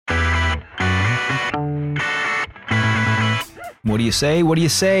What do you say? What do you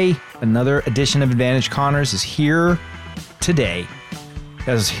say? Another edition of Advantage Connors is here today.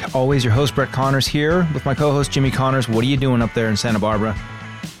 As always, your host, Brett Connors, here with my co-host, Jimmy Connors. What are you doing up there in Santa Barbara?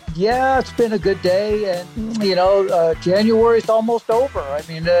 Yeah, it's been a good day. And, January's almost over. I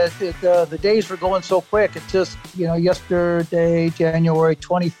mean, the days were going so quick. It's just, yesterday, January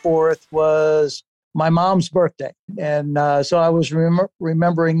 24th, was my mom's birthday. And so I was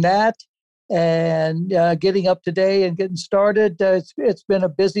remembering that. And getting up today and getting started, it's been a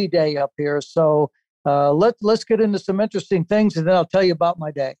busy day up here. So let's get into some interesting things, and then I'll tell you about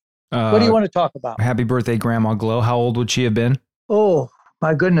my day. What do you want to talk about? Happy birthday, Grandma Glow. How old would she have been? Oh,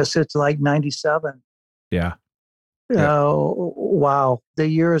 my goodness, it's like 97. Yeah. Wow. The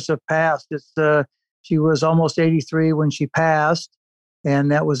years have passed. She was almost 83 when she passed, and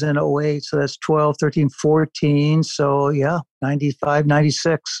that was in '08. So that's 12, 13, 14. So yeah, 95,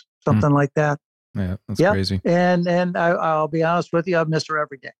 96. Something like that. Yeah, that's crazy. And I'll be honest with you, I miss her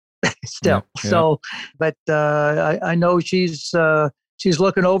every day still. Yeah. So, but I know she's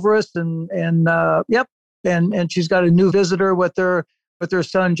looking over us, and she's got a new visitor with her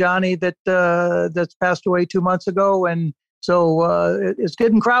son Johnny that's passed away 2 months ago, and so it's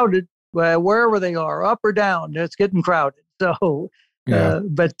getting crowded wherever they are, up or down. It's getting crowded. So,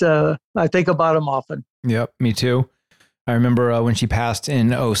 but I think about them often. Yep, me too. I remember when she passed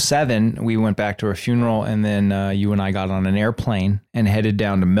in '07, we went back to her funeral, and then you and I got on an airplane and headed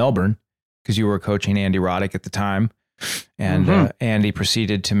down to Melbourne because you were coaching Andy Roddick at the time. And Andy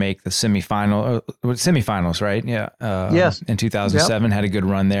proceeded to make the semifinals, right? Yeah. Yes. In 2007, had a good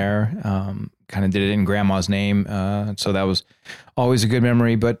run there. Kind of did it in Grandma's name. So that was always a good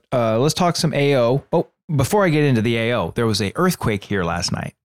memory. But let's talk some AO. Oh, before I get into the AO, there was an earthquake here last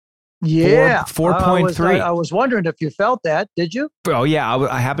night. Yeah. 4.3. I was wondering if you felt that. Did you? Oh, yeah.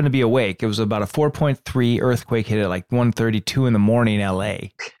 I happened to be awake. It was about a 4.3 earthquake hit at like 1:32 in the morning, LA.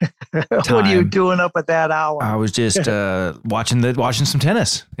 What are you doing up at that hour? I was just watching some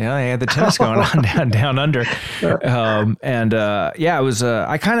tennis. Yeah, they had the tennis going on down under. It was.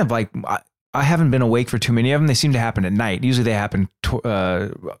 I kind of like. I haven't been awake for too many of them. They seem to happen at night. Usually they happen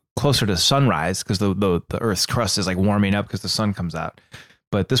closer to sunrise because the Earth's crust is like warming up because the sun comes out.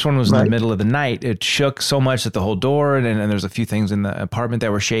 But this one was in the middle of the night. It shook so much that the whole door and there's a few things in the apartment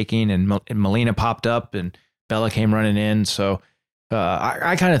that were shaking, and Melina popped up and Bella came running in. So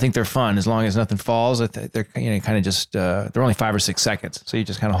I kind of think they're fun as long as nothing falls. They're kind of just they're only 5 or 6 seconds, so you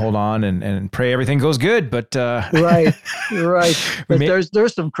just kind of hold on and pray everything goes good. But right. But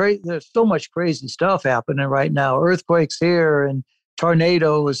there's so much crazy stuff happening right now. Earthquakes here and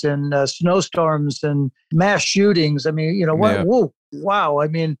tornadoes and snowstorms and mass shootings. I mean, what? Yeah. Whoa, wow. I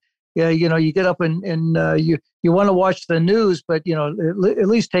mean, you get up and you want to watch the news, but at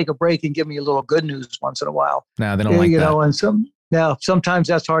least take a break and give me a little good news once in a while. No, they don't like that. And sometimes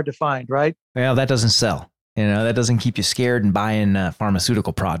that's hard to find, right? Well, that doesn't sell. That doesn't keep you scared and buying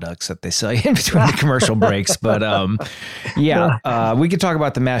pharmaceutical products that they sell you in between the commercial breaks. But we could talk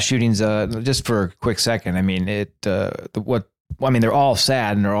about the mass shootings just for a quick second. I mean, they're all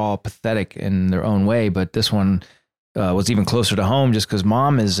sad and they're all pathetic in their own way, but this one was even closer to home just because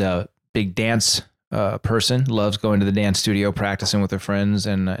Mom is a big dance person, loves going to the dance studio, practicing with her friends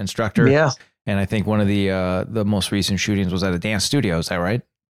and instructor. Yeah. And I think one of the most recent shootings was at a dance studio. Is that right?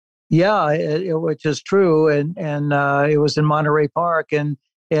 Yeah, which is true. And it was in Monterey Park. And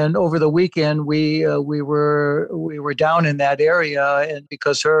over the weekend, we were down in that area, and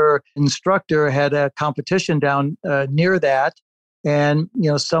because her instructor had a competition down near that, and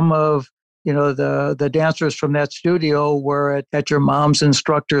some of the dancers from that studio were at your mom's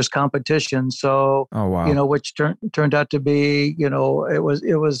instructor's competition. So, oh, wow. Which turned out to be, it was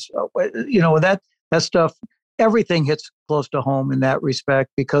that stuff. Everything hits close to home in that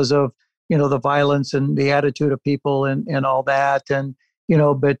respect because of the violence and the attitude of people and all that. And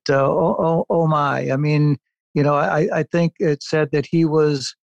but oh my, I mean, I think it said that he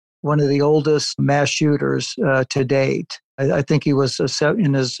was one of the oldest mass shooters to date. I think he was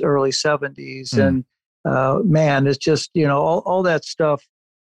in his early 70s. And man, it's just, all that stuff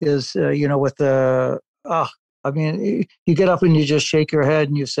is, with the, I mean, you get up and you just shake your head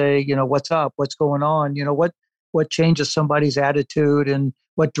and you say, what's up? What's going on? What changes somebody's attitude and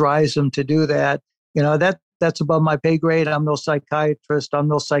what drives them to do that? That's above my pay grade. I'm no psychiatrist. I'm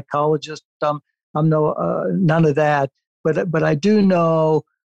no psychologist. I'm no none of that. But I do know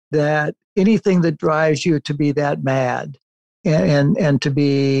that anything that drives you to be that mad and to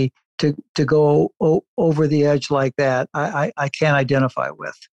go over the edge like that, I can't identify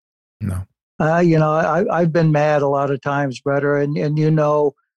with. No. I've been mad a lot of times, brother, and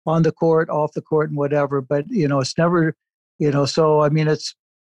on the court, off the court, and whatever. But it's never So I mean,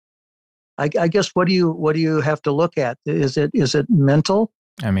 I guess what do you have to look at? Is it mental?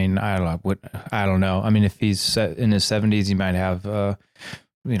 I mean, I don't know. I don't know. I mean, if he's in his 70s, he might have,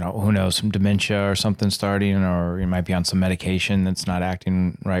 who knows, some dementia or something starting, or he might be on some medication that's not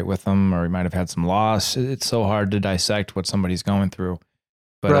acting right with him, or he might have had some loss. It's so hard to dissect what somebody's going through.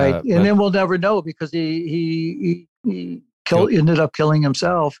 But Right. And then we'll never know because ended up killing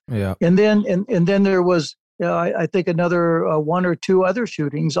himself. Yeah. And then there was, I think another one or two other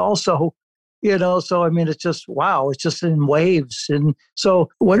shootings also, so I mean, it's just, wow, it's just in waves. And so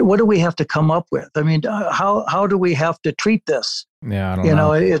what do we have to come up with? I mean, how do we have to treat this? Yeah, I don't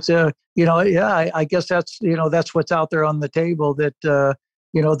know. It's I guess that's what's out there on the table that, the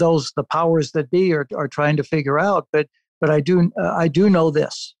powers that be are trying to figure out. But I do know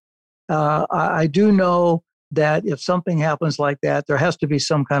this. I do know that if something happens like that, there has to be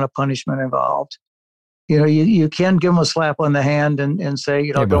some kind of punishment involved. You can give them a slap on the hand and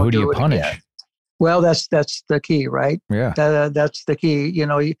say, but don't who do do you it punish? again. Well, that's the key, right? Yeah. That's the key.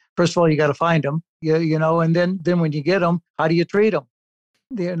 First of all, you got to find them. And then when you get them, how do you treat them?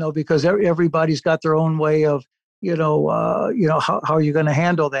 Because everybody's got their own way of, how are you going to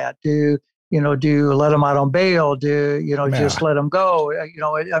handle that? Do you let them out on bail? Just let them go? I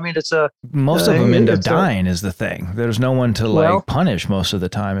mean, most of them end up dying is the thing. There's no one to punish most of the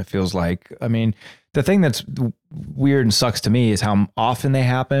time. It feels like, I mean, the thing that's weird and sucks to me is how often they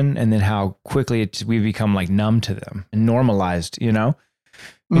happen, and then how quickly we become like numb to them and normalized,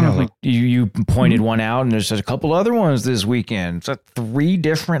 like you pointed one out, and there's a couple other ones this weekend. So 3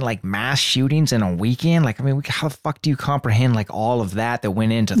 different like mass shootings in a weekend. Like, I mean, how the fuck do you comprehend like all of that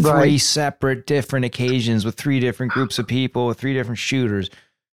went into 3 separate different occasions with 3 different groups of people with 3 different shooters,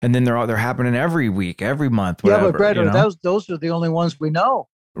 and then they're happening every week, every month, whatever. Yeah, but Brett, those are the only ones we know.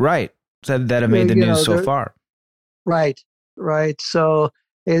 Right. That have made the news so far. Right. So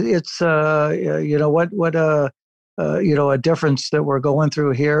it's a difference that we're going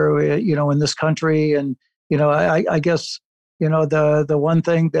through here, in this country. And, I guess, the one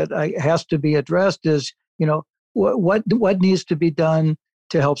thing that has to be addressed is, what needs to be done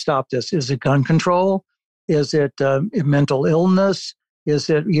to help stop this? Is it gun control? Is it mental illness? Is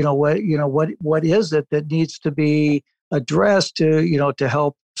it, what is it that needs to be addressed to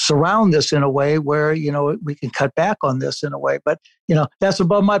help surround this in a way where, we can cut back on this in a way? But, that's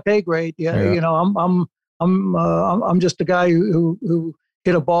above my pay grade. Yeah. I'm just a guy who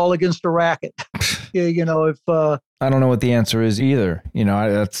hit a ball against a racket. If I don't know what the answer is either.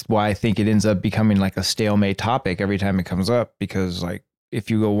 That's why I think it ends up becoming like a stalemate topic every time it comes up, because like if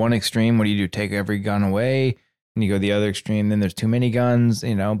you go one extreme, what do? Take every gun away, and you go the other extreme, then there's too many guns,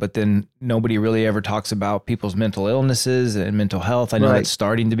 but then nobody really ever talks about people's mental illnesses and mental health. I know it's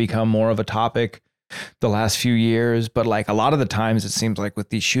starting to become more of a topic the last few years, but like a lot of the times it seems like with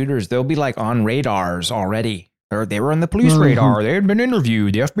these shooters, they'll be like on radars already, or they were on the police radar. They had been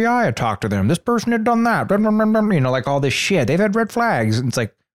interviewed. The FBI had talked to them. This person had done that. Like all this shit. They've had red flags. And it's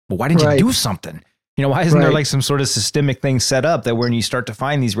like, well, why didn't you do something? Why isn't there like some sort of systemic thing set up that when you start to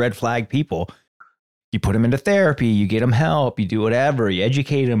find these red flag people, you put them into therapy, you get them help, you do whatever, you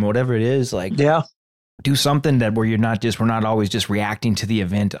educate them, whatever it is, like do something that where we're not always just reacting to the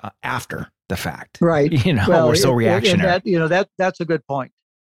event after the fact. Right. We're so reactionary. That's a good point.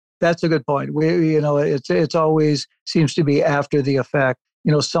 That's a good point. It's always seems to be after the effect.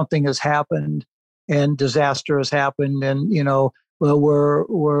 Something has happened and disaster has happened, and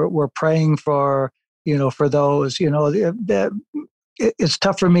we're praying for for those. It's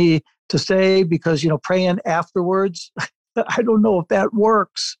tough for me to say because praying afterwards, I don't know if that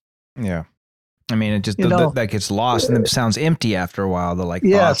works. Yeah. I mean, it just that gets lost and it sounds empty after a while. The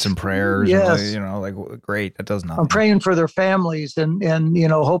thoughts and prayers, and, great. That does nothing. I'm praying for their families and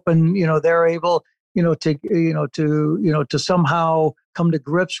hoping they're able to somehow come to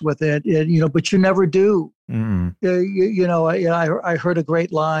grips with it. But you never do. I heard a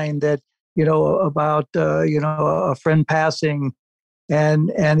great line that about a friend passing,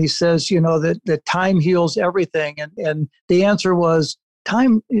 and he says that time heals everything, and the answer was,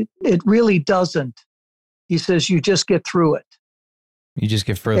 time, it really doesn't. He says, you just get through it. You just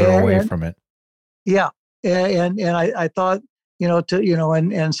get further away from it. Yeah. And I thought,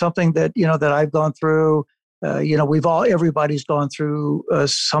 and something that, that I've gone through, everybody's gone through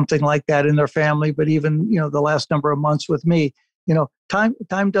something like that in their family, but even, the last number of months with me, time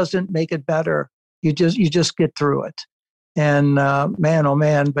doesn't make it better. You just get through it. And man, oh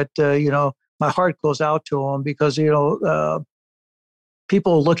man, but, my heart goes out to them because,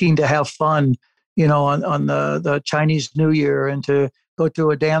 people looking to have fun, on the Chinese New Year and to go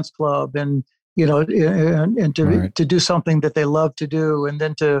to a dance club and and Right. to do something that they love to do, and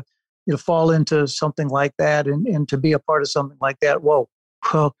then to fall into something like that, and to be a part of something like that. Whoa,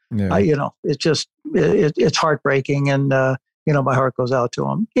 well, Yeah. it's just it's heartbreaking, and my heart goes out to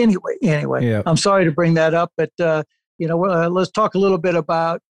them. Anyway, Yeah. I'm sorry to bring that up, but let's talk a little bit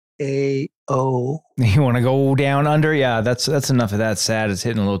about AO. You want to go down under? Yeah, that's enough of that. Sad. It's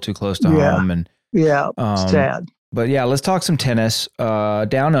hitting a little too close to Yeah, home. And yeah, um, sad. but yeah, let's talk some tennis.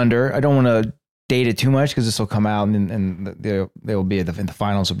 Down under. I don't want to date it too much because this will come out and they will be in the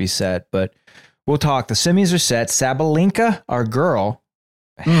finals will be set. But we'll talk. The semis are set. Sabalenka, our girl,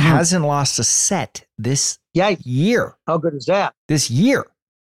 hasn't lost a set this year. How good is that? This year.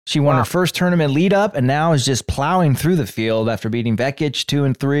 She won her first tournament lead up and now is just plowing through the field after beating Vekic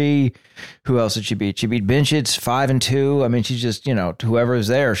 2-3. Who else did she beat? She beat Bincic 5-2. I mean, she's just, whoever is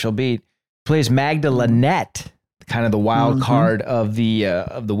there, she'll beat. Plays Magda Lanette, kind of the wild card of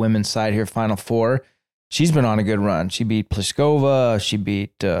the women's side here, Final Four. She's been on a good run. She beat Pliskova. She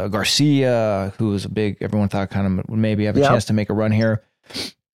beat Garcia, who was everyone thought kind of would maybe have a chance to make a run here.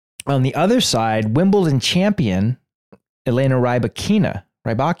 On the other side, Wimbledon champion Elena Rybakina.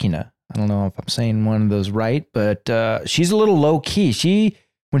 I don't know if I'm saying one of those right, but she's a little low key.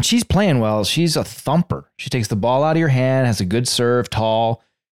 When she's playing well, she's a thumper. She takes the ball out of your hand, has a good serve, tall.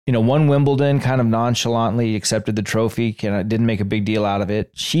 Won Wimbledon, kind of nonchalantly accepted the trophy, didn't make a big deal out of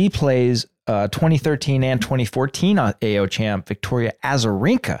it. She plays 2013 and 2014 AO champ Victoria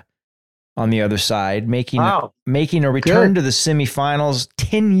Azarenka on the other side, making a return to the semifinals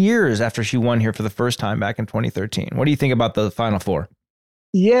 10 years after she won here for the first time back in 2013. What do you think about the Final Four?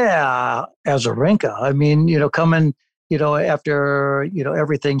 Yeah, Azarenka. I mean, coming, after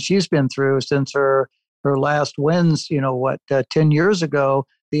everything she's been through since her last wins, 10 years ago,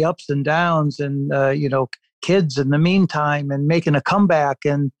 the ups and downs, and kids in the meantime, and making a comeback,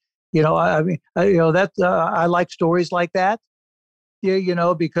 and I like stories like that.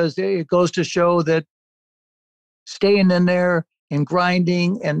 Yeah, because it goes to show that staying in there and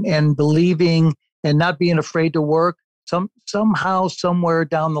grinding and believing and not being afraid to work. Somehow, somewhere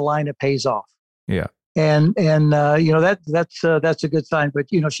down the line, it pays off. Yeah, and that's a good sign. But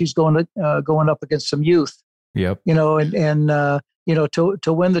she's going up against some youth. Yep. To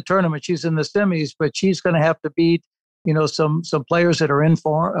win the tournament, she's in the semis, but she's going to have to beat some players that are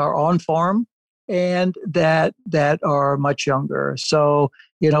on form, and that are much younger. So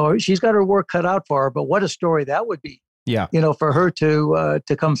she's got her work cut out for her. But what a story that would be. Yeah. For her to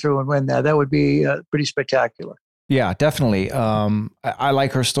come through and win that would be pretty spectacular. Yeah, definitely. I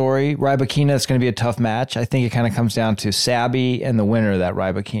like her story. Rybakina, it's going to be a tough match. I think it kind of comes down to Sabby and the winner of that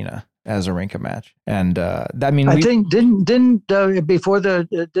Rybakina Azarenka match. And I think didn't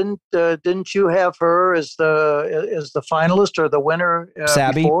you have her as the finalist or the winner?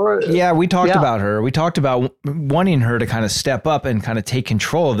 Sabby. Before? Yeah, we talked about her. We talked about wanting her to kind of step up and kind of take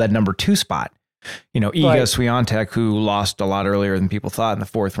control of that number 2 spot. Iga Swiatek, who lost a lot earlier than people thought in the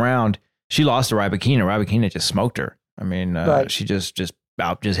 4th round. She lost to Rybakina. Rybakina just smoked her. I mean, she just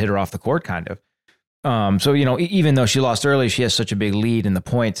hit her off the court, kind of. So, even though she lost early, she has such a big lead in the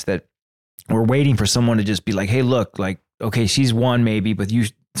points that we're waiting for someone to just be like, hey, look, like, okay, she's won maybe, but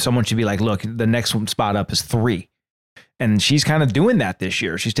someone should be like, look, the next spot up is 3. And she's kind of doing that this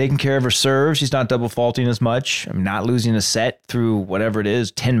year. She's taking care of her serve. She's not double faulting as much. I'm not losing a set through whatever it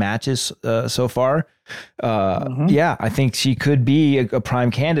is, 10 matches so far. Yeah, I think she could be a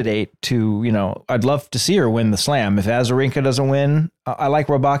prime candidate to, I'd love to see her win the slam. If Azarenka doesn't win, I like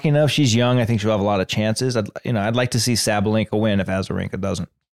Rybakina. If she's young, I think she'll have a lot of chances. I'd like to see Sabalenka win if Azarenka doesn't.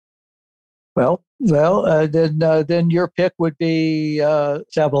 Well, then your pick would be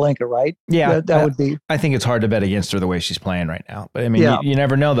Sabalenka, right? Yeah, that would be. I think it's hard to bet against her the way she's playing right now. But I mean, you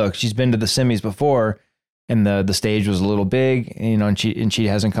never know though. She's been to the semis before, and the stage was a little big, and she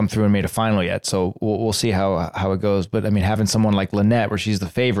hasn't come through and made a final yet. So we'll see how it goes. But I mean, having someone like Lanette, where she's the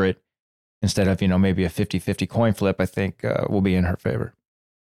favorite, instead of maybe a 50-50 coin flip, I think will be in her favor.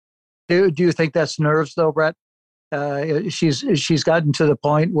 Do you think that's nerves though, Brett? She's gotten to the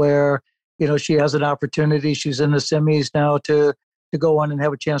point where she has an opportunity. She's in the semis now to go on and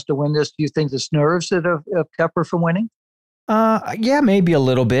have a chance to win this. Do you think it's nerves that have kept her from winning? Yeah, maybe a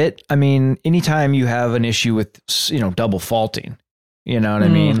little bit. I mean, anytime you have an issue with, double faulting, you know what I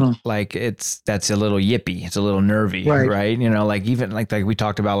mean? Like that's a little yippy. It's a little nervy, right? Like even like we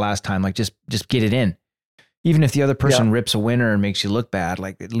talked about last time, like just get it in. Even if the other person rips a winner and makes you look bad,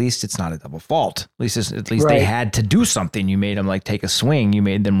 like at least it's not a double fault. At least they had to do something. You made them like take a swing. You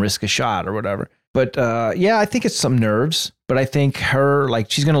made them risk a shot or whatever. But yeah, I think it's some nerves. But I think her, like,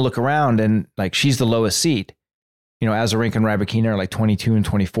 she's going to look around and like she's the lowest seed. Azarenka and Rybakina are like 22 and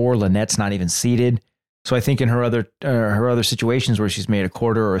 24. Lynette's not even seeded. So I think in her other situations where she's made a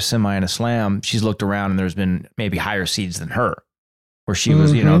quarter or a semi and a slam, she's looked around and there's been maybe higher seeds than her, where she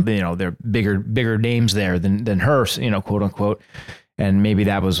was, they're bigger names there than her, quote unquote. And maybe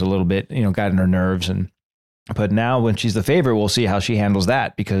that was a little bit, got in her nerves. But now when she's the favorite, we'll see how she handles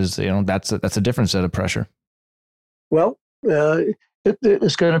that, because, that's a different set of pressure. Well,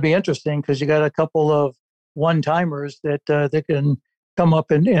 it's going to be interesting because you got a couple of one-timers that can come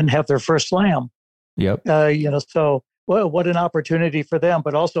up and have their first slam. Yep. So what an opportunity for them,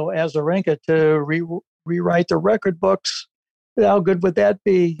 but also Azarenka to rewrite the record books. How good would that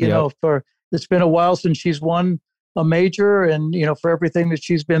be? It's been a while since she's won a major, and, for everything that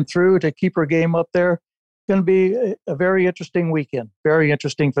she's been through, to keep her game up there, it's going to be a very interesting weekend. Very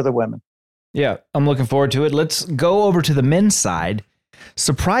interesting for the women. Yeah, I'm looking forward to it. Let's go over to the men's side.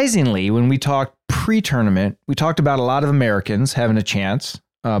 Surprisingly, when we talked pre-tournament, we talked about a lot of Americans having a chance,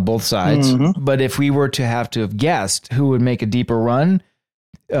 both sides. Mm-hmm. But if we were to have guessed who would make a deeper run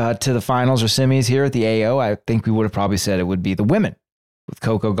to the finals or semis here at the AO, I think we would have probably said it would be the women, with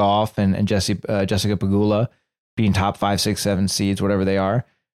Coco Gauff and Jessica Pegula being top 5, 6, 7 seeds, whatever they are.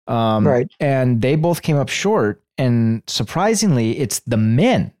 Right. And they both came up short. And surprisingly, it's the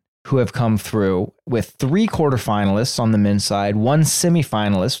men who have come through with 3 quarterfinalists on the men's side, 1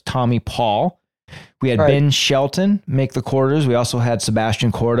 semifinalist, Tommy Paul. We had Ben Shelton make the quarters. We also had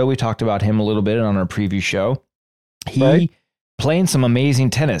Sebastian Corda. We talked about him a little bit on our preview show. He playing some amazing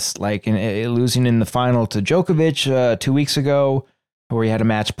tennis, like losing in the final to Djokovic 2 weeks ago, where he had a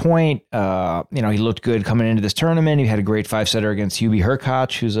match point. He looked good coming into this tournament. He had a great 5-setter against Hubie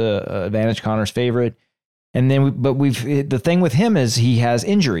Hurkacz, who's a Advantage Connor's favorite. And then, the thing with him is he has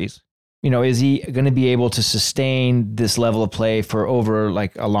injuries. Is he going to be able to sustain this level of play for over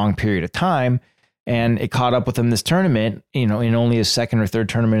like a long period of time? And it caught up with him this tournament. In only his second or third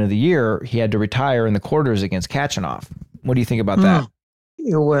tournament of the year, he had to retire in the quarters against Kachanov. What do you think about that?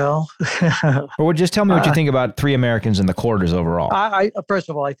 Well, or just tell me what you think about 3 Americans in the quarters overall. I first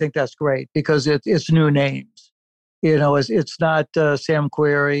of all, I think that's great because it's new names. It's not Sam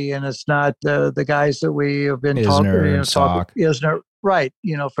Querrey, and it's not the guys that we have been talking. Isner, right?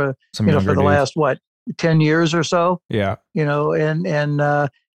 For the last 10 years or so. Yeah.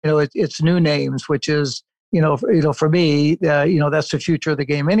 It's new names, which is for me, that's the future of the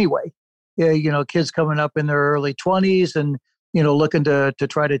game anyway. Yeah, kids coming up in their early 20s and looking to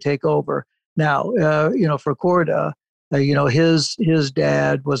try to take over. Now, for Corda, his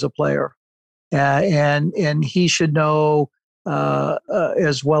dad was a player. And he should know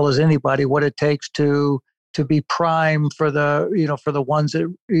as well as anybody what it takes to be prime for the ones that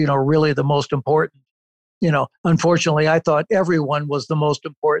really the most important. Unfortunately, I thought everyone was the most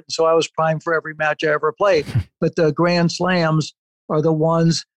important, so I was prime for every match I ever played. But the Grand Slams are the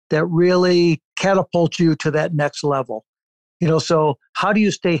ones that really catapult you to that next level. So how do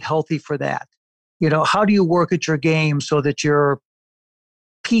you stay healthy for that? How do you work at your game so that you're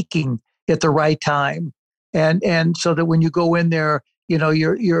peaking at the right time, and so that when you go in there,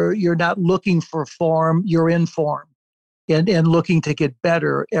 you're not looking for form, you're in form, and looking to get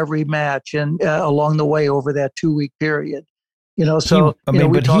better every match and along the way over that 2-week period. We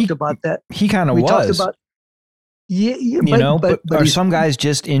talked about that. He kind of was. Talked about, but are some guys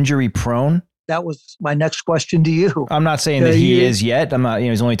just injury prone? That was my next question to you. I'm not saying that he is yet. I'm not.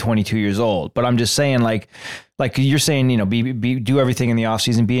 He's only 22 years old. But I'm just saying, like you're saying, do everything in the off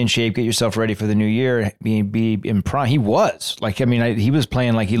season, be in shape, get yourself ready for the new year, be in prime. He was he was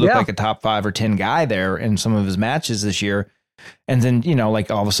playing like he looked like a top 5 or 10 guy there in some of his matches this year. And then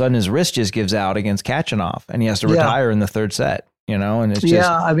all of a sudden his wrist just gives out against Kachanov, and he has to retire in the 3rd set. And it's just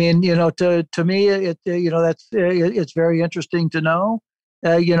to me, it's very interesting to know.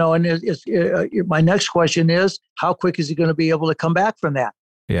 And my next question is, how quick is he going to be able to come back from that?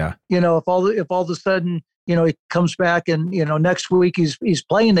 Yeah. If all of a sudden, he comes back and, next week he's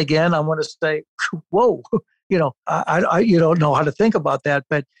playing again, I want to say, whoa, I you don't know how to think about that.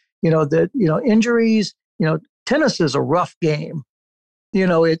 But, injuries, tennis is a rough game.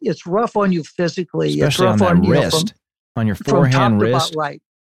 It's rough on you physically. Especially it's rough on that wrist, on your forehand wrist. Right.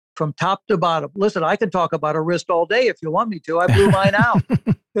 From top to bottom. Listen, I can talk about a wrist all day if you want me to. I blew mine out.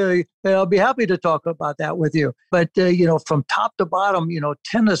 I'll be happy to talk about that with you. But, from top to bottom,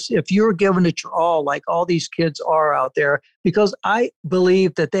 tennis, if you're giving it your all, like all these kids are out there, because I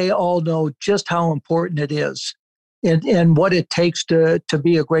believe that they all know just how important it is and what it takes to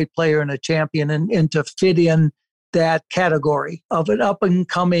be a great player and a champion and to fit in that category of an up and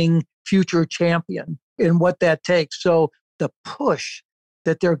coming future champion and what that takes. So the push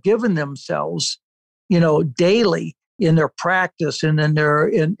that they're giving themselves, daily in their practice and in their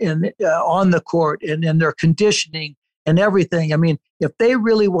on the court and in their conditioning and everything. I mean, if they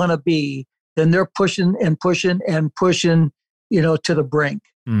really want to be, then they're pushing and pushing and pushing, to the brink.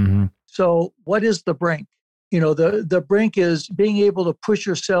 Mm-hmm. So what is the brink? The brink is being able to push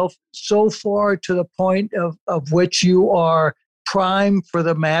yourself so far to the point of which you are prime for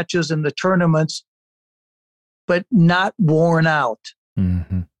the matches and the tournaments, but not worn out.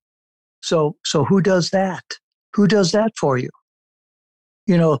 Mm-hmm. So who does that? Who does that for you?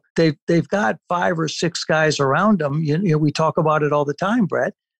 They've got 5 or 6 guys around them. We talk about it all the time,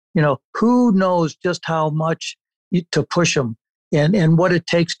 Brett. Who knows just how much to push them and what it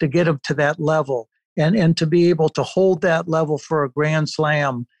takes to get them to that level and to be able to hold that level for a Grand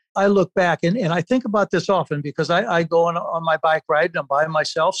Slam. I look back and I think about this often because I go on my bike ride and I'm by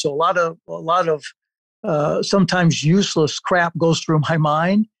myself. So a lot of sometimes useless crap goes through my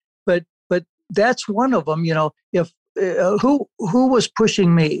mind, but that's one of them. If who was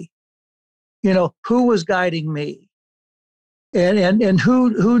pushing me, who was guiding me, and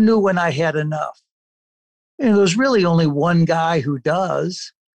who knew when I had enough. There's really only one guy who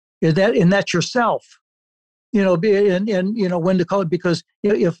does, and that's yourself. And when to call it, because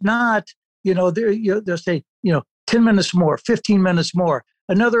if not, they'll say 10 minutes more, 15 minutes more,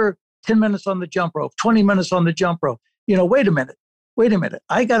 another 10 minutes on the jump rope, 20 minutes on the jump rope. Wait a minute.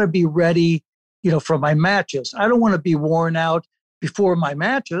 I got to be ready, for my matches. I don't want to be worn out before my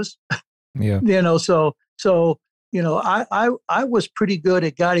matches. Yeah. So I was pretty good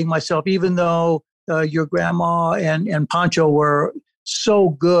at guiding myself, even though your grandma and Pancho were so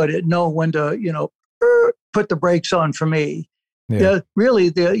good at knowing when to, put the brakes on for me. Yeah.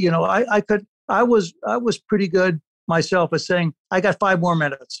 Really, I was pretty good myself at saying, I got 5 more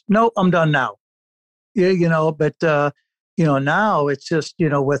minutes. No, I'm done now. But now it's just,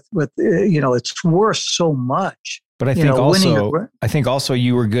 with it's worth so much. But I think also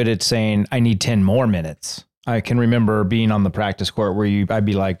you were good at saying, I need 10 more minutes. I can remember being on the practice court where I'd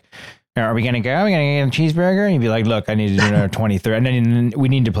be like, are we going to go? Are we going to get a cheeseburger? And you'd be like, look, I need to do another 23. And then we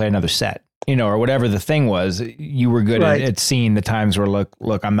need to play another set, or whatever the thing was. You were good at seeing the times where,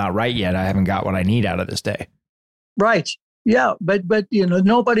 look, I'm not right yet. I haven't got what I need out of this day. Right. Yeah. But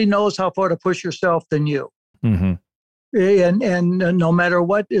nobody knows how far to push yourself than you. Mm-hmm. And no matter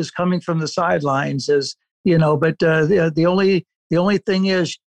what is coming from the sidelines is, but the only thing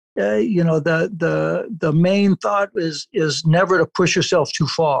is, the main thought is never to push yourself too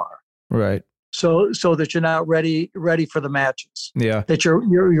far. Right. So that you're not ready for the matches. Yeah. That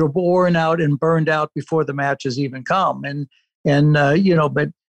you're worn out and burned out before the matches even come. And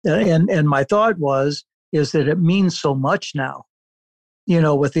my thought is that it means so much now,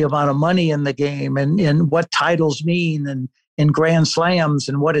 with the amount of money in the game and what titles mean and Grand Slams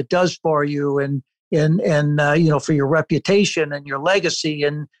and what it does for you and for your reputation and your legacy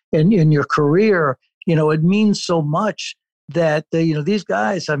and in your career, it means so much that these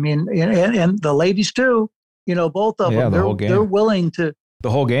guys, I mean, and the ladies too, both of them, they're willing to. The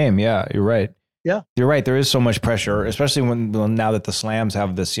whole game, yeah, you're right. Yeah, you're right. There is so much pressure, especially now that the slams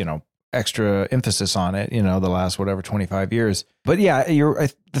have this, extra emphasis on it, the last 25 years. But yeah,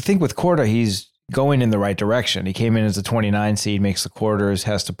 the thing with Korda, he's going in the right direction. He came in as a 29 seed, makes the quarters,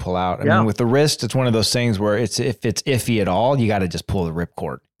 has to pull out. I mean, with the wrist, it's one of those things where if it's iffy at all, you got to just pull the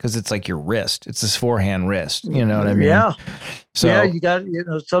ripcord because it's like your wrist. It's this forehand wrist. You know what I mean? Yeah. So yeah, you got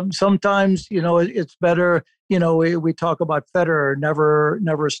sometimes it's better. We talk about Federer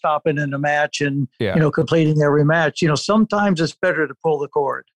never stopping in a match and completing every match. Sometimes it's better to pull the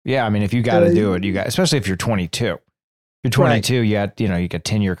cord. Yeah, I mean, if you got to do it, especially if you're 22. You're 22. Right. You got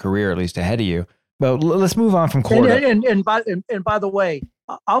 10-year career at least ahead of you. But let's move on from Korda. And by the way,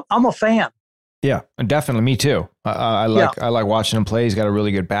 I'm a fan. Yeah, definitely. Me too. I like watching him play. He's got a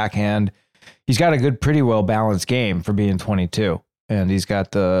really good backhand. He's got a pretty well balanced game for being 22. And he's got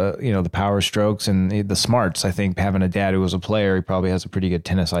the power strokes and the smarts. I think having a dad who was a player, he probably has a pretty good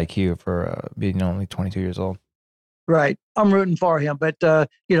tennis IQ for being only 22 years old. Right. I'm rooting for him. But, I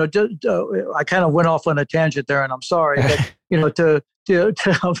kind of went off on a tangent there and I'm sorry. But, I'm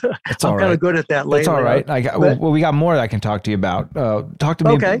kind of good at that lately. It's all right. We got more that I can talk to you about. Talk to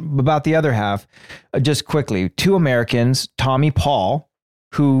me about the other half. Just quickly, 2 Americans, Tommy Paul,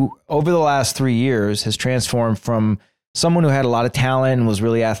 who over the last 3 years has transformed from someone who had a lot of talent and was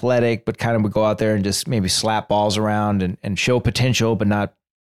really athletic, but kind of would go out there and just maybe slap balls around and show potential, but not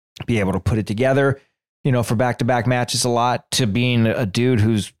be able to put it together, for back-to-back matches a lot, to being a dude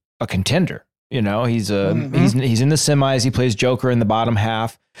who's a contender. He's he's in the semis. He plays Joker in the bottom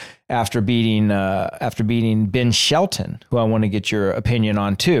half after beating Ben Shelton, who I want to get your opinion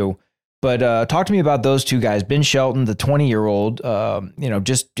on too. But talk to me about those two guys. Ben Shelton, the 20-year-old,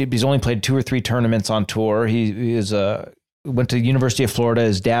 he's only played 2 or 3 tournaments on tour. He went to the University of Florida.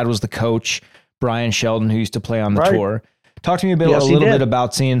 His dad was the coach, Brian Shelton, who used to play on the tour. Talk to me a little bit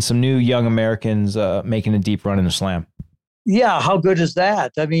about seeing some new young Americans making a deep run in the Slam. Yeah, how good is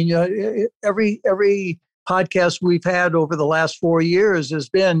that? I mean, every podcast we've had over the last 4 years has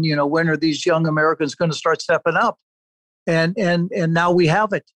been, when are these young Americans going to start stepping up? And now we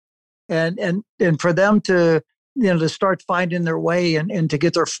have it. And for them to, to start finding their way and to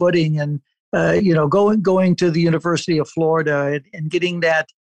get their footing and, going to the University of Florida and getting that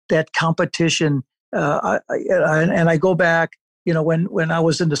competition. I go back, when I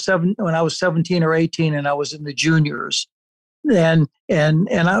was when I was 17 or 18 and I was in the juniors, and then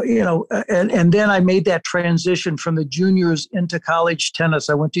I made that transition from the juniors into college tennis.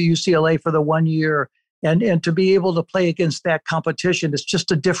 I went to UCLA for the 1 year, and to be able to play against that competition, it's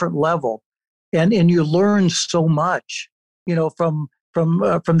just a different level, and you learn so much, from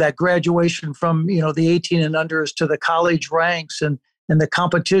that graduation from the 18 and unders to the college ranks and the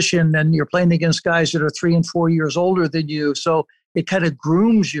competition, and you're playing against guys that are 3 and 4 years older than you, so it kind of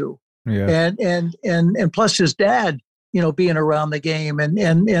grooms you. Yeah. And plus his dad, being around the game and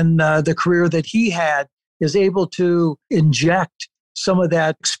the career that he had is able to inject some of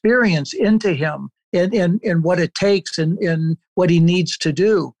that experience into him and what it takes and what he needs to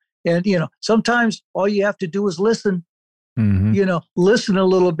do. And, sometimes all you have to do is listen. Mm-hmm. Listen a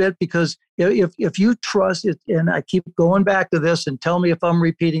little bit, because if you trust it, and I keep going back to this, and tell me if I'm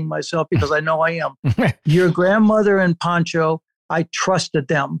repeating myself, because I know I am. Your grandmother and Pancho, I trusted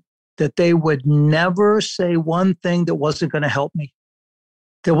them that they would never say one thing that wasn't going to help me,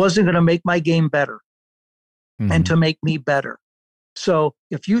 that wasn't going to make my game better, mm-hmm. and to make me better. So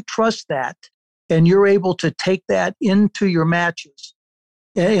if you trust that and you're able to take that into your matches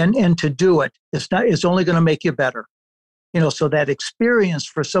and to do it, it's only going to make you better. So that experience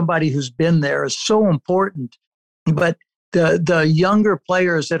for somebody who's been there is so important. But the younger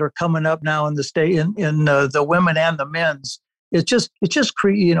players that are coming up now in the state, in the women and the men's, it just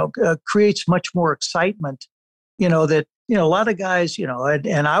creates much more excitement. That a lot of guys,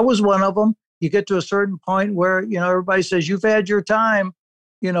 and I was one of them. You get to a certain point where everybody says you've had your time.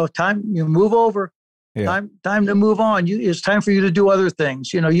 Time you move over. Yeah. Time to move on. It's time for you to do other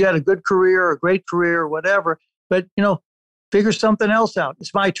things. You had a good career, a great career, whatever. But figure something else out.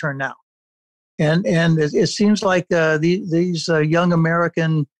 It's my turn now. And it seems like these young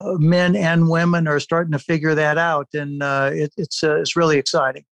American men and women are starting to figure that out, and it's really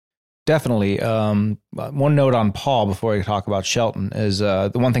exciting. Definitely. One note on Paul before we talk about Shelton is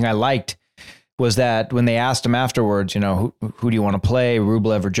the one thing I liked was that when they asked him afterwards, who do you want to play,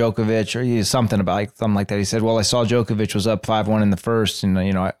 Rublev or Djokovic, or something like that. He said, well, I saw Djokovic was up 5-1 in the first, and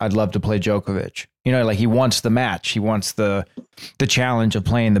I'd love to play Djokovic. Like he wants the match, he wants the challenge of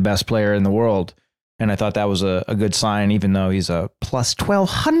playing the best player in the world, and I thought that was a good sign, even though he's a plus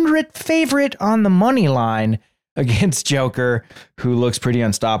 1,200 favorite on the money line against Joker, who looks pretty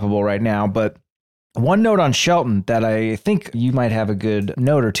unstoppable right now. But one note on Shelton that I think you might have a good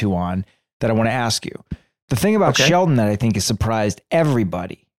note or two on, that I want to ask you. The thing about Shelton that I think has surprised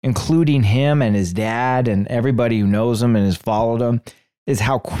everybody, including him and his dad and everybody who knows him and has followed him, is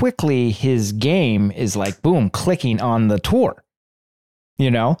how quickly his game is like, boom, clicking on the tour.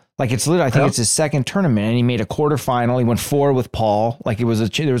 Like it's literally, I think it's his second tournament, and he made a quarterfinal. He went 4 with Paul. Like there was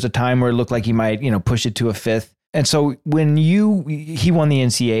a time where it looked like he might, push it to a 5th. And so when he won the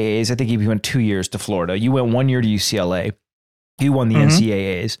NCAAs, I think he went 2 years to Florida. You went 1 year to UCLA. You won the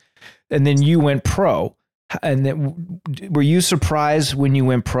NCAAs. And then you went pro. And then, were you surprised when you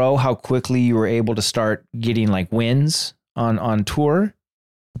went pro how quickly you were able to start getting like wins on tour?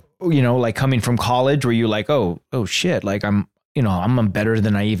 Like coming from college, where you're like, oh shit, like I'm better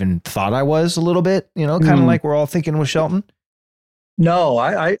than I even thought I was a little bit, kind of like we're all thinking with Shelton. No,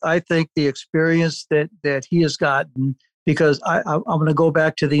 I think the experience that he has gotten, because I'm going to go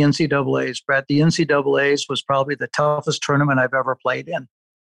back to the NCAAs, Brett. The NCAAs was probably the toughest tournament I've ever played in.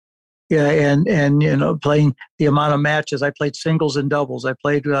 Yeah, and playing the amount of matches. I played singles and doubles. I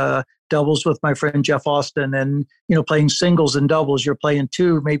played doubles with my friend Jeff Austin, and playing singles and doubles, you're playing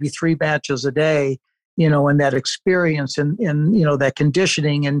 2, maybe 3 matches a day. And that experience and that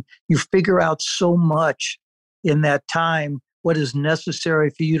conditioning, and you figure out so much in that time what is necessary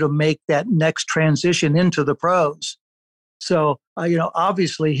for you to make that next transition into the pros. So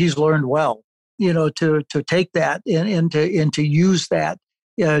obviously he's learned well, to take that and to use that.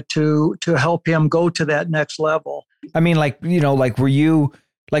 To help him go to that next level. I mean, like were you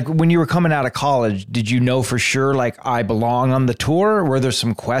Like when you were coming out of college, did you know for sure, like, I belong on the tour? Were there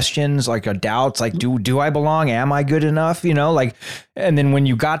some questions, like doubts, like, do I belong? Am I good enough? You know, like, and then when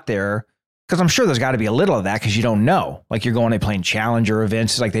you got there, because I'm sure there's got to be a little of that because you don't know, like you're going and playing challenger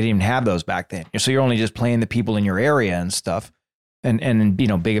events, like they didn't even have those back then. So you're only just playing the people in your area and stuff. And you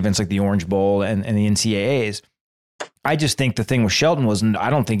know, big events like the Orange Bowl and the NCAAs. I just think the thing with Shelton was, I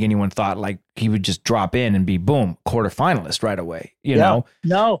don't think anyone thought like he would just drop in and be boom, quarterfinalist right away, you know?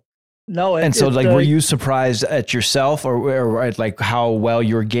 No. And so like, were you surprised at yourself or at like how well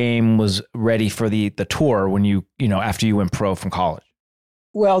your game was ready for the tour when you know, after you went pro from college?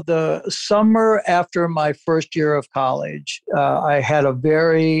 Well, the summer after my first year of college, I had a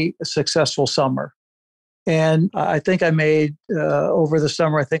very successful summer. And I think I made over the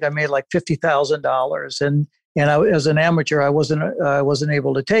summer, I think I made like $50,000. And I, as an amateur, I wasn't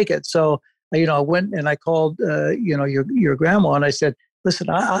able to take it. So, you know, I went and I called, you know, your grandma, and I said, listen,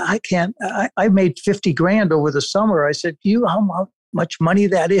 I can't, I made 50 grand over the summer. I said, do you know how much money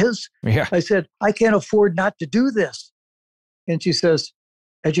that is? Yeah. I said, I can't afford not to do this. And she says,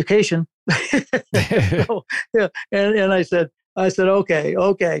 education. So, yeah. And I said,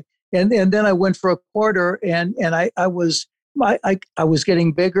 okay. And then I went for a quarter, and I was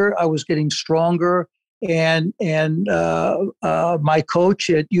getting bigger, I was getting stronger, and my coach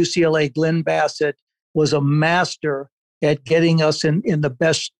at UCLA, Glenn Bassett, was a master at getting us in the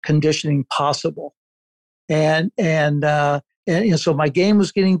best conditioning possible, and so my game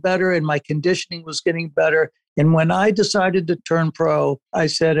was getting better and my conditioning was getting better. And when I decided to turn pro, I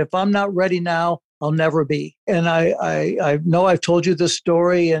said, if I'm not ready now, I'll never be. And I know I've told you this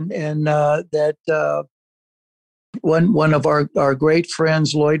story, and that one of our great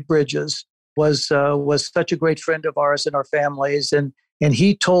friends, Lloyd Bridges, was such a great friend of ours and our families, and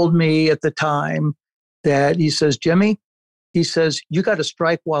he told me at the time that he says, Jimmy, he says, you got to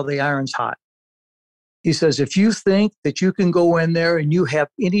strike while the iron's hot. He says, if you think that you can go in there and you have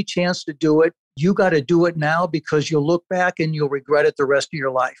any chance to do it, you got to do it now, because you'll look back and you'll regret it the rest of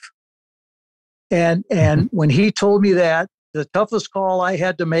your life. And when he told me that, the toughest call I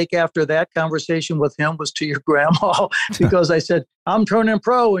had to make after that conversation with him was to your grandma, because I said, I'm turning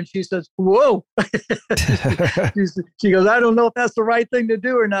pro. And she says, whoa. She goes, I don't know if that's the right thing to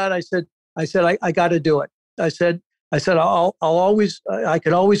do or not. I said, I got to do it. I said, I can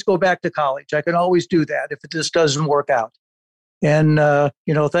always go back to college. I can always do that if it just doesn't work out. And,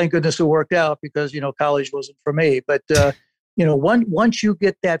 you know, thank goodness it worked out, because, you know, college wasn't for me. But, you know, once you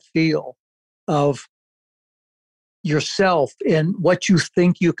get that feel of yourself and what you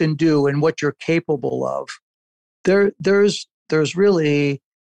think you can do and what you're capable of, there's really,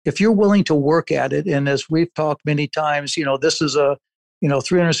 if you're willing to work at it, and as we've talked many times, you know, this is a, you know,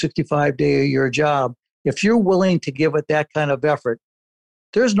 365-day a year job. If you're willing to give it that kind of effort,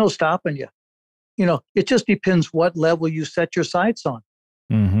 there's no stopping you. You know, it just depends what level you set your sights on.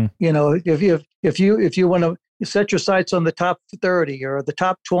 Mm-hmm. You know, if you want to set your sights on the top 30 or the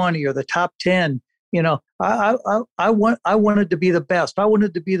top 20 or the top 10, you know, I wanted to be the best. I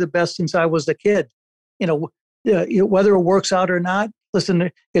wanted to be the best since I was a kid. You know, whether it works out or not, listen,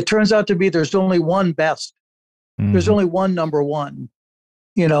 it turns out to be there's only one best. Mm-hmm. There's only one number one.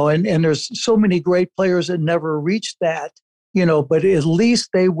 You know, and there's so many great players that never reached that, you know, but at least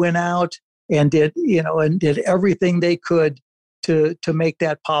they went out and did everything they could to make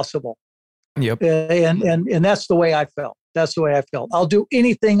that possible. Yep. And that's the way I felt. That's the way I felt. I'll do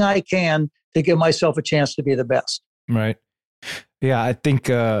anything I can to give myself a chance to be the best. Right. Yeah, I think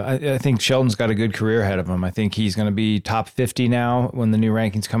Shelton's got a good career ahead of him. I think he's going to be top 50 now when the new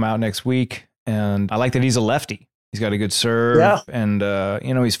rankings come out next week. And I like that he's a lefty. He's got a good serve, and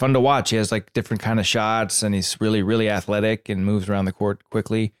you know, he's fun to watch. He has like different kind of shots, and he's really, really athletic and moves around the court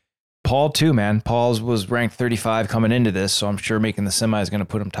quickly. Paul too, man. Paul's was ranked 35 coming into this, so I'm sure making the semi is going to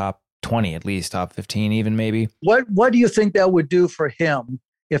put him top 20 at least, top 15 even maybe. What do you think that would do for him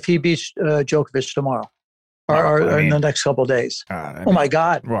if he beats Djokovic tomorrow? Or in the next couple of days. My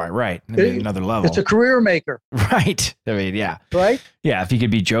God. Right. I mean, another level. It's a career maker. Right. I mean, yeah. Right? Yeah, if he could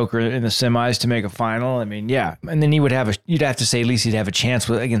beat Joker in the semis to make a final, I mean, yeah. And then you'd have to say at least he'd have a chance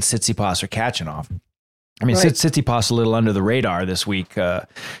against Tsitsipas or Kachanov. I mean, right. Tsitsipas a little under the radar this week.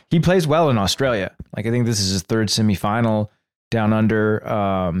 He plays well in Australia. Like, I think this is his third semifinal down under.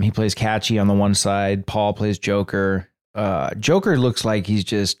 He plays Kachi on the one side. Paul plays Joker. Joker looks like he's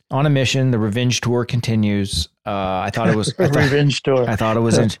just on a mission. The revenge tour continues. I thought it was revenge tour. I thought it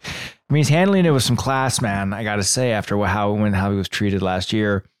was. I mean, he's handling it with some class, man. I got to say, after how he was treated last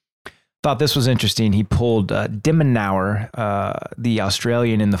year, thought this was interesting. He pulled Dimmenauer, the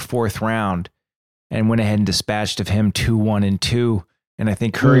Australian, in the fourth round, and went ahead and dispatched of him 2-1 and 2. And I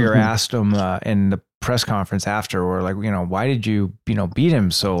think Courier asked him in the press conference after, or like, why did you, beat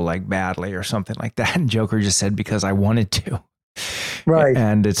him so like badly or something like that? And Joker just said, because I wanted to. Right.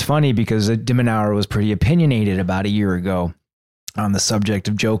 And it's funny because Dimmenauer was pretty opinionated about a year ago on the subject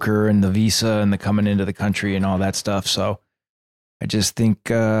of Joker and the visa and the coming into the country and all that stuff. So I just think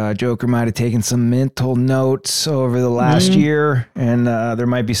Joker might have taken some mental notes over the last year, and there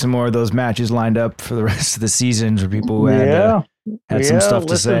might be some more of those matches lined up for the rest of the season for people who had some stuff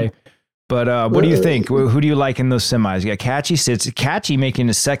to say. But what do you think? Who do you like in those semis? You got Catchy making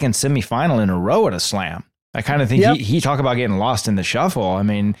his second semifinal in a row at a slam. I kind of think he talk about getting lost in the shuffle. I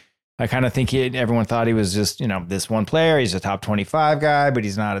mean, I kind of think everyone thought he was just, this one player. He's a top 25 guy, but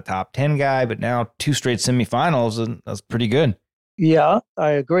he's not a top 10 guy. But now 2 straight semifinals, and that's pretty good. Yeah,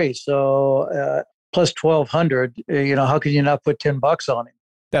 I agree. So plus 1,200, how can you not put $10 on him?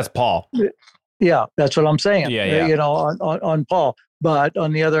 That's Paul. Yeah, that's what I'm saying. Yeah. On Paul. But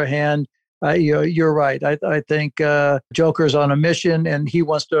on the other hand, you're right. I think Joker's on a mission, and he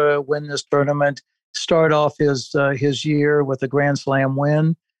wants to win this tournament. Start off his year with a Grand Slam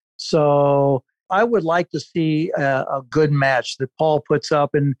win. So I would like to see a good match that Paul puts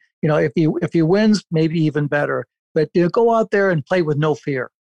up, and if he wins, maybe even better. But go out there and play with no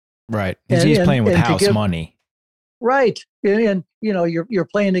fear. Right. He's playing with house money. Right. And you're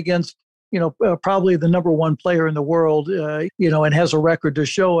playing against, probably the number one player in the world, and has a record to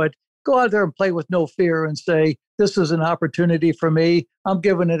show it. Go out there and play with no fear and say, this is an opportunity for me. I'm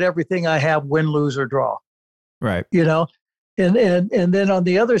giving it everything I have, win, lose, or draw. Right. And then on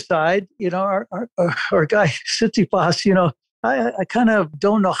the other side, our guy, Tsitsipas, I kind of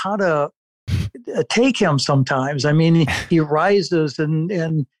don't know how to take him sometimes. I mean, he rises and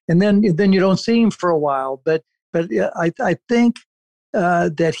then you don't see him for a while. But I think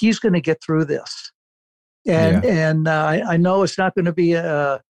that he's going to get through this. And I know it's not going to be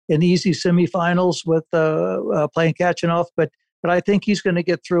an easy semifinals with playing Kachanov, but I think he's going to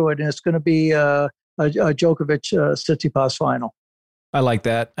get through it, and it's going to be a Djokovic-Tsitsipas final. I like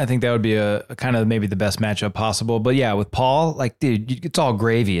that. I think that would be a kind of maybe the best matchup possible. But yeah, with Paul, like, dude, it's all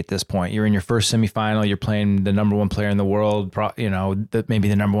gravy at this point. You're in your first semifinal. You're playing the number one player in the world, maybe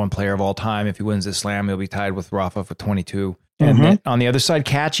the number one player of all time. If he wins this slam, he'll be tied with Rafa for 22. And then on the other side,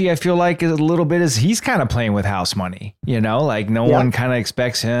 Catchy, I feel like is a little bit as he's kind of playing with house money, like no one kind of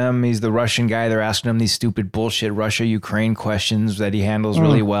expects him. He's the Russian guy. They're asking him these stupid bullshit Russia-Ukraine questions that he handles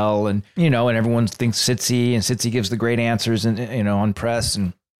really well. And, and everyone thinks Sitsi, and Sitsi gives the great answers and, on press,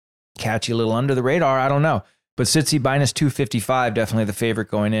 and Catchy a little under the radar. I don't know. But Sitsi minus 255, definitely the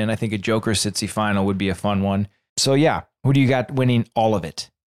favorite going in. I think a Joker Sitsi final would be a fun one. So yeah, who do you got winning all of it?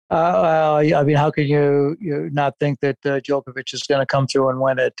 I mean, how can you not think that Djokovic is going to come through and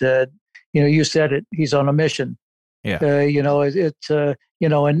win it? You said it. He's on a mission. Yeah. And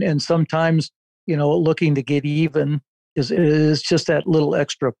sometimes, looking to get even is just that little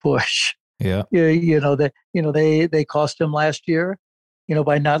extra push. Yeah. They cost him last year,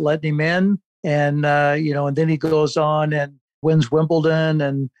 by not letting him in, and and then he goes on and wins Wimbledon,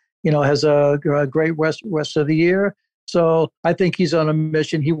 and has a great rest of the year. So I think he's on a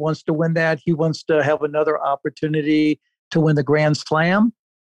mission. He wants to win that. He wants to have another opportunity to win the Grand Slam.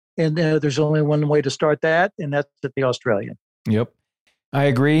 And there's only one way to start that, and that's at the Australian. Yep. I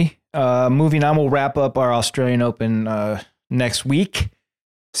agree. Moving on, we'll wrap up our Australian Open next week,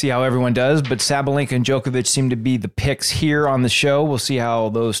 see how everyone does. But Sabalenka and Djokovic seem to be the picks here on the show. We'll see how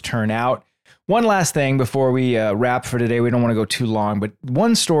those turn out. One last thing before we wrap for today. We don't want to go too long, but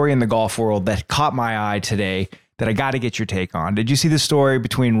one story in the golf world that caught my eye today that I got to get your take on. Did you see the story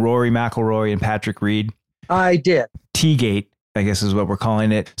between Rory McIlroy and Patrick Reed? I did. Teegate, I guess is what we're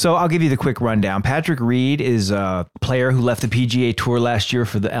calling it. So I'll give you the quick rundown. Patrick Reed is a player who left the PGA Tour last year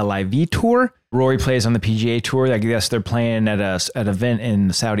for the LIV Tour. Rory plays on the PGA Tour. I guess they're playing at an event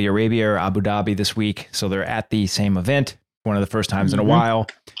in Saudi Arabia or Abu Dhabi this week. So they're at the same event, one of the first times in a while.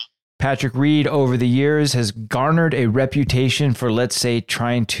 Patrick Reed, over the years, has garnered a reputation for, let's say,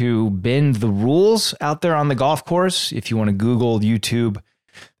 trying to bend the rules out there on the golf course. If you want to Google, YouTube,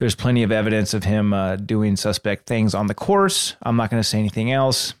 there's plenty of evidence of him doing suspect things on the course. I'm not going to say anything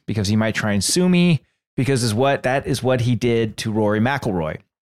else because he might try and sue me, because that is what he did to Rory McIlroy.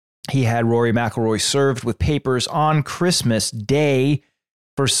 He had Rory McIlroy served with papers on Christmas Day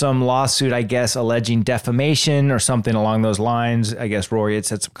for some lawsuit, I guess, alleging defamation or something along those lines. I guess Rory had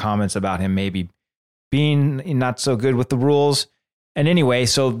said some comments about him maybe being not so good with the rules. And anyway,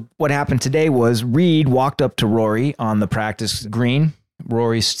 so what happened today was Reed walked up to Rory on the practice green.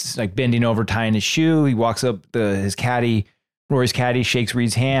 Rory's like bending over, tying his shoe. He walks up, his caddy Rory's caddy shakes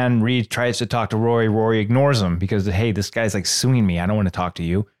Reed's hand. Reed tries to talk to Rory. Rory ignores him because, hey, this guy's like suing me. I don't want to talk to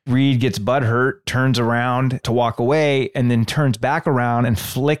you. Reed gets butthurt, turns around to walk away, and then turns back around and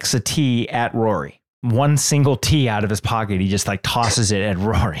flicks a tee at Rory. One single tee out of his pocket. He just like tosses it at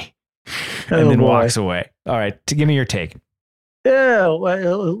Rory and then walks away. All right, give me your take. Yeah,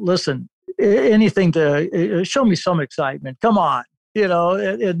 well, listen, anything to show me some excitement. Come on,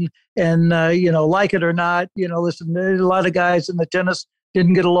 and like it or not, listen, a lot of guys in the tennis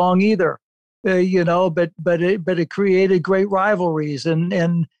didn't get along either, but it created great rivalries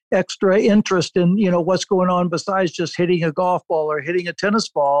and extra interest in, what's going on besides just hitting a golf ball or hitting a tennis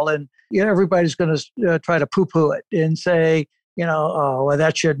ball. And, everybody's going to try to poo-poo it and say, oh, well,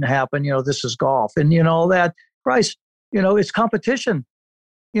 that shouldn't happen. This is golf. And, that, Christ, it's competition,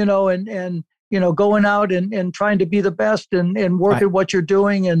 and going out and trying to be the best and work at what you're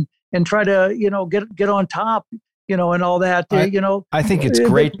doing and try to, get on top, and all that, I think it's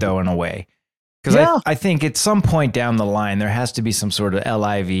great though, in a way. Because I think at some point down the line, there has to be some sort of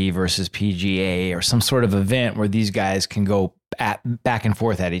LIV versus PGA or some sort of event where these guys can go back and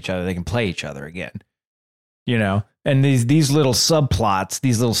forth at each other. They can play each other again, and these little subplots,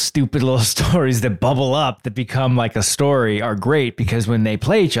 these little stupid little stories that bubble up that become like a story are great because when they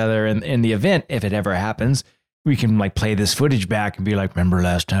play each other in the event, if it ever happens, we can like play this footage back and be like, remember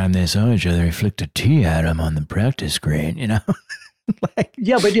last time they saw each other, he flicked a tee at him on the practice green,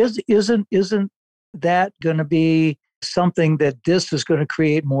 Yeah, but isn't that going to be something that this is going to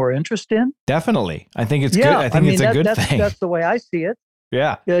create more interest in? Definitely. I think it's good. I think it's a good thing. That's the way I see it.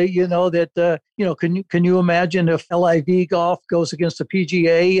 Yeah. Can you imagine if LIV golf goes against the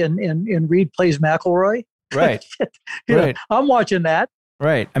PGA and Reed plays McIlroy? Right. Right. I'm watching that.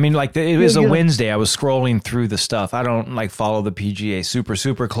 Right. I mean, like it was a Wednesday. I was scrolling through the stuff. I don't like follow the PGA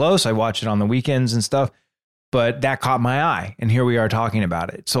super close. I watch it on the weekends and stuff. But that caught my eye, and here we are talking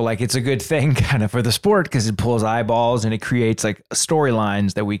about it. So, like, it's a good thing kind of for the sport because it pulls eyeballs and it creates like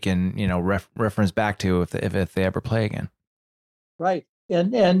storylines that we can, reference back to if they ever play again. Right,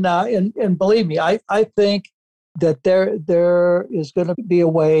 and believe me, I think that there is going to be a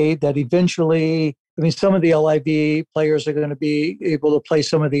way that eventually, some of the LIV players are going to be able to play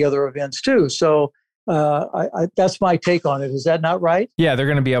some of the other events too. So. That's my take on it. Is that not right? Yeah, they're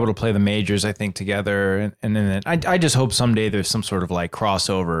going to be able to play the majors, I think, together. And then I just hope someday there's some sort of like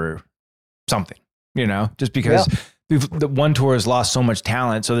crossover something, just because the one tour has lost so much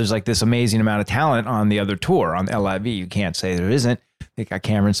talent. So there's like this amazing amount of talent on the other tour, on LIV. You can't say there isn't. They got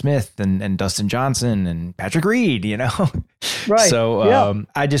Cameron Smith and Dustin Johnson and Patrick Reed, Right. So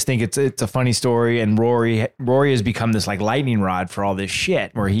I just think it's a funny story. And Rory has become this like lightning rod for all this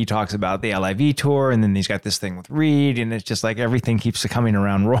shit where he talks about the LIV tour and then he's got this thing with Reed and it's just like everything keeps coming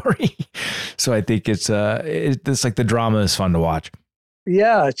around Rory. So I think it's like the drama is fun to watch.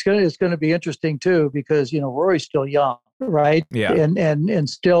 Yeah, it's gonna be interesting too because Rory's still young, right? Yeah, and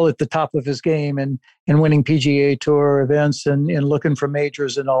still at the top of his game and winning PGA Tour events and looking for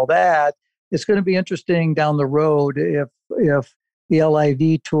majors and all that. It's going to be interesting down the road if the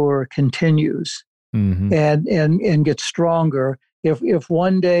LIV Tour continues and gets stronger. If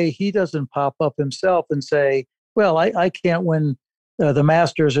one day he doesn't pop up himself and say, "Well, I can't win." The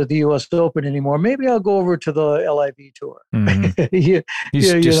Masters or the U.S. Open anymore. Maybe I'll go over to the LIV Tour.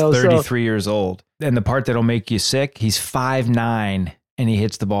 He's just 33 years old. And the part that'll make you sick, he's 5'9", and he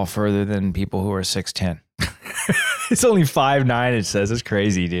hits the ball further than people who are 6'10". It's only 5'9", it says. It's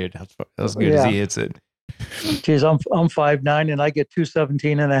crazy, dude. That's as good as he hits it. Geez, I'm 5'9", and I get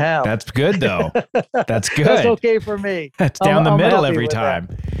 217 and a half. That's good, though. That's good. That's okay for me. That's down the middle every time.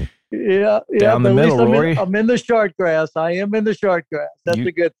 That. Yeah, down the middle, Rory. I'm in the short grass. I am in the short grass. That's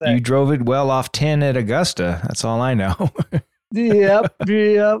a good thing. You drove it well off 10 at Augusta. That's all I know. Yep.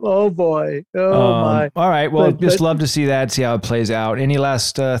 Oh boy. Oh my. All right. Well, just love to see that. See how it plays out. Any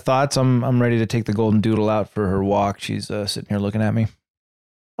last thoughts? I'm ready to take the golden doodle out for her walk. She's sitting here looking at me.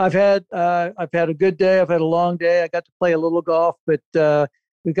 I've had a good day. I've had a long day. I got to play a little golf, but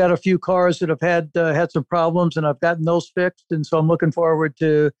we've got a few cars that have had some problems, and I've gotten those fixed. And so I'm looking forward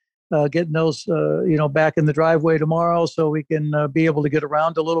to getting those, back in the driveway tomorrow, so we can be able to get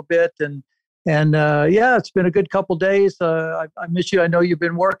around a little bit. And it's been a good couple days. I miss you. I know you've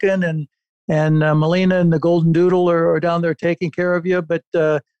been working, and Melina and the Golden Doodle are down there taking care of you. But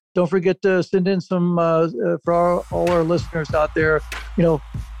don't forget to send in some for all our listeners out there.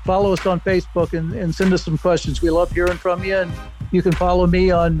 Follow us on Facebook and send us some questions. We love hearing from you, You can follow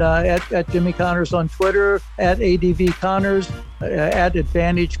me on at Jimmy Connors on Twitter, at ADV Connors, at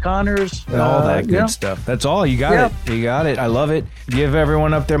Advantage Connors. All that good stuff. That's all. You got it. You got it. I love it. Give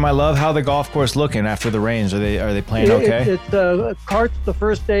everyone up there my love. How the golf course looking after the rains? Are they playing okay? It's carts the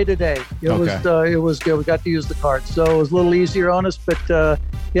first day today. It was good. We got to use the carts, so it was a little easier on us. But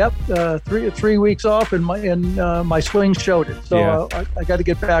 3 weeks off, and my swing showed it. So I got to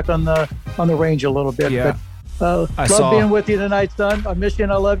get back on the range a little bit. Yeah. But love being with you tonight, son. I miss you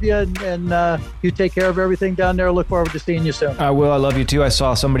and I love you. And you take care of everything down there. Look forward to seeing you soon. I will. I love you too. I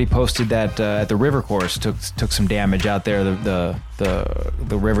saw somebody posted that at the river course took some damage out there. The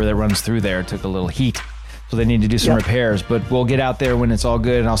river that runs through there took a little heat. So they need to do some repairs. But we'll get out there when it's all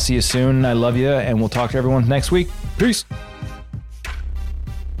good. And I'll see you soon. I love you. And we'll talk to everyone next week. Peace.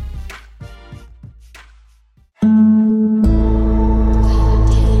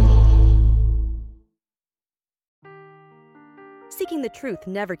 Seeking the truth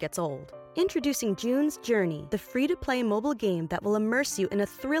never gets old. Introducing June's Journey, the free-to-play mobile game that will immerse you in a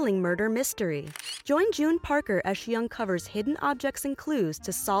thrilling murder mystery. Join June Parker as she uncovers hidden objects and clues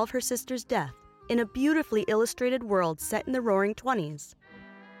to solve her sister's death in a beautifully illustrated world set in the Roaring '20s.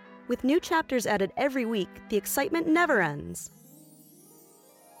 With new chapters added every week, the excitement never ends.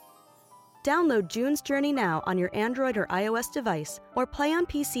 Download June's Journey now on your Android or iOS device, or play on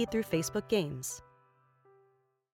PC through Facebook Games.